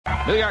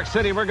New York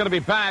City, we're going to be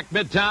back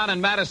Midtown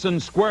and Madison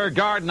Square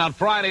Garden on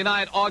Friday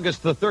night,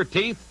 August the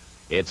 13th.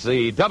 It's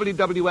the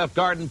WWF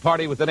Garden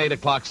Party with an 8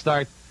 o'clock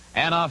start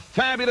and a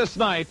fabulous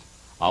night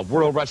of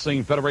World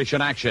Wrestling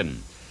Federation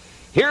action.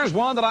 Here's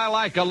one that I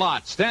like a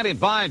lot. Standing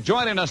by and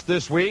joining us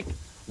this week,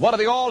 one of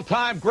the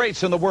all-time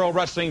greats in the World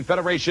Wrestling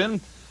Federation.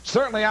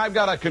 Certainly, I've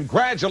got to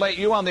congratulate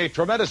you on the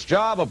tremendous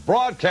job of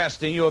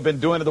broadcasting you have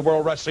been doing to the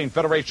World Wrestling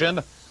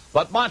Federation.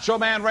 But Macho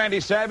Man Randy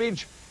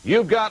Savage,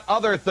 you've got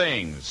other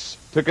things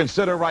to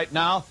consider right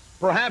now.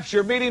 Perhaps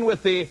you're meeting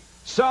with the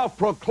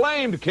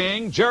self-proclaimed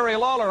king, Jerry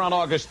Lawler, on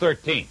August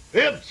 13th.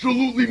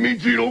 Absolutely, Mean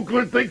Gene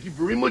Okerlund. Thank you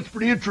very much for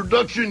the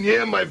introduction.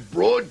 Yeah, my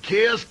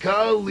broadcast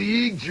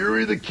colleague,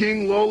 Jerry the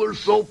King Lawler,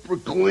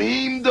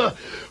 self-proclaimed.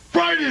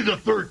 Friday the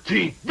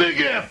 13th, Big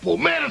Apple,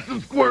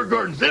 Madison Square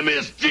Gardens,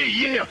 MSG,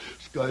 yeah.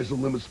 Sky's the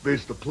limit,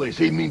 space the place.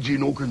 Hey, Mean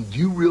Gene Okerlund, do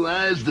you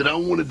realize that I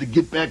wanted to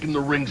get back in the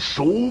ring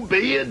so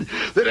bad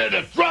that I had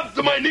to drop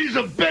to my knees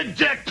and beg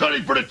Jack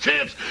Tunney for the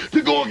chance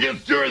to go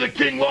against Jerry the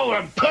King Lawler?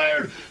 I'm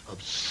tired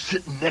of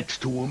sitting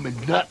next to him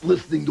and not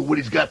listening to what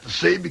he's got to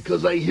say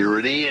because I hear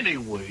it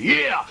anyway.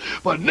 Yeah,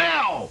 but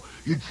now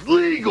it's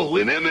legal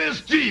in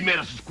MSG,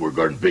 Madison Square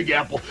Garden, Big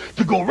Apple,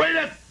 to go right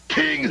at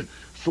King,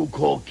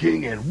 so-called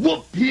King, and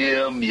whoop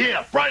him.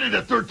 Yeah, Friday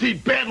the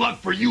 13th. Bad luck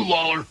for you,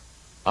 Lawler.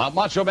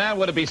 Macho Man,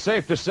 would it be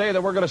safe to say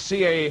that we're going to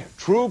see a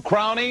true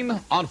crowning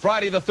on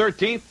Friday the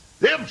 13th?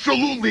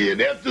 Absolutely,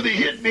 and after the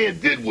Hitman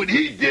did what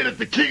he did at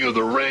the King of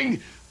the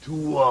Ring,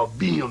 to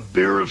be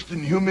embarrassed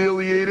and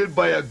humiliated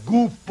by a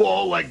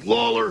goofball like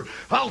Lawler,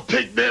 I'll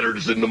take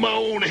matters into my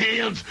own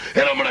hands,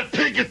 and I'm going to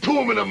take it to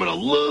him, and I'm going to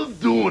love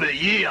doing it,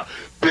 yeah.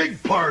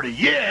 Big party,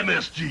 yeah,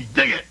 MSG,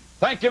 dig it.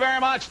 Thank you very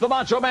much, the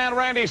Macho Man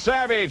Randy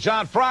Savage,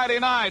 on Friday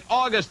night,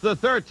 August the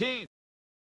 13th.